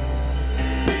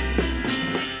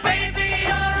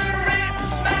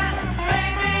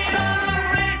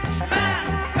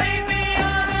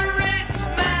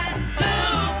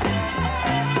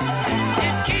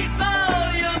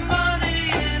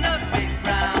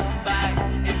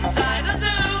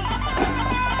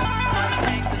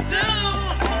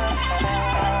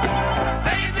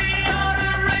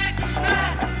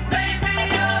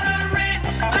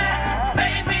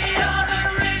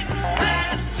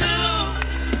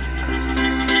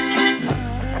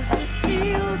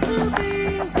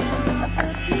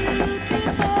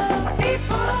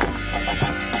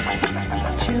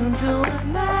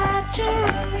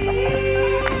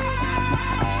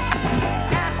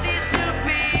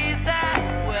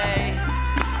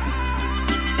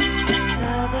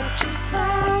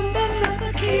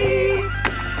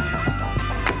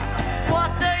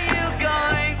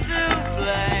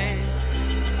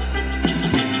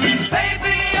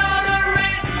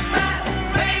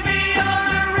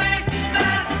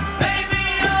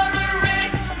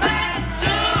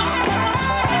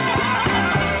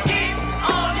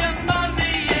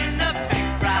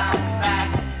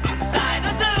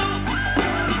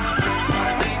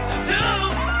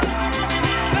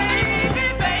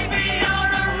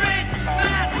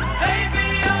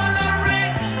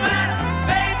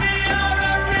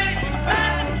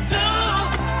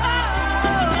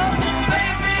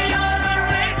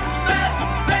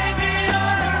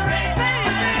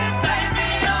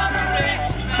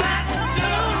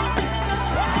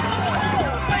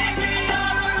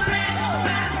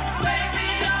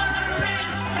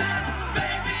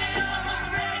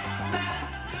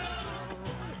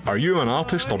 Are you an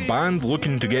artist or band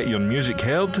looking to get your music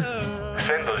heard?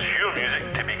 Send us your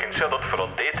music to be considered for our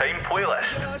daytime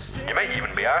playlist. You might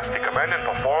even be asked to come in and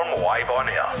perform live on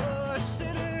air.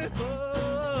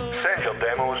 Send your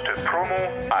demos to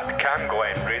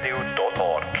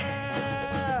promo@camglenradio.org.